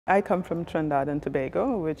I come from Trinidad and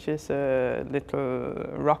Tobago, which is a little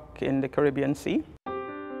rock in the Caribbean Sea.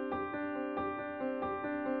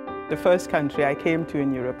 The first country I came to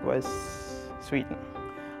in Europe was Sweden.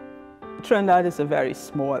 Trinidad is a very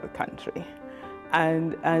small country,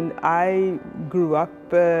 and I grew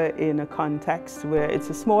up in a context where it's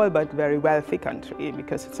a small but very wealthy country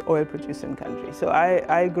because it's an oil-producing country. So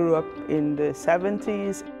I grew up in the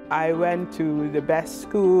 70s. I went to the best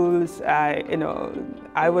schools.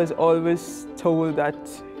 I was always told that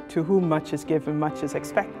to whom much is given, much is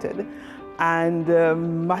expected,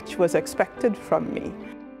 and much was expected from me.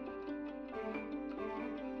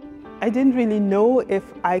 I didn't really know if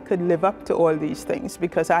I could live up to all these things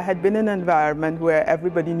because I had been in an environment where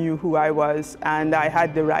everybody knew who I was and I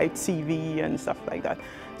had the right CV and stuff like that.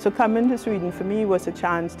 So coming to Sweden for me was a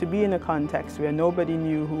chance to be in a context where nobody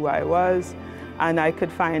knew who I was and I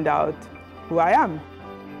could find out who I am.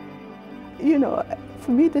 For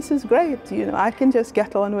me this is great, I can just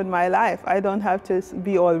get on with my life. I don't have to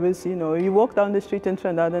be always, you walk down the street in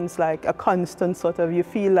Trinidad and it's like a constant sort of, you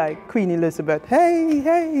feel like Queen Elizabeth, hey,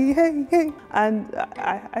 hey, hey, hey. And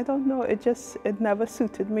I don't know, it never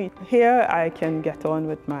suited me. Here I can get on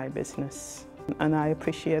with my business and I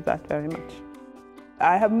appreciate that very much.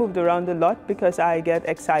 I have moved around a lot because I get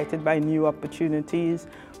excited by new opportunities.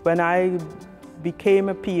 When I became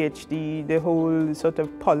a PhD, the whole sort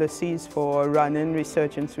of policies for running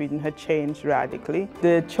research in Sweden had changed radically.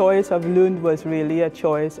 The choice of Lund was really a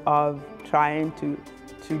choice of trying to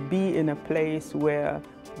be in a place where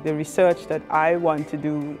the research that I want to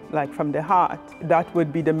do, like from the heart, that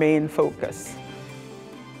would be the main focus.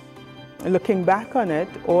 Looking back on it,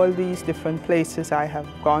 all these different places I have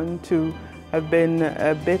gone to have been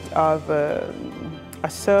a bit of a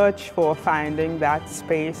search for finding that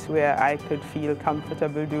space where I could feel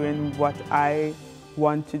comfortable doing what I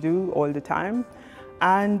want to do all the time,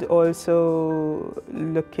 and also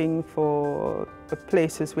looking for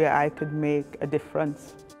places where I could make a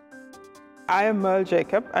difference. I am Merle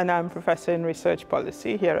and I'm Professor in Research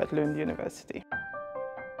Policy here at Lund University.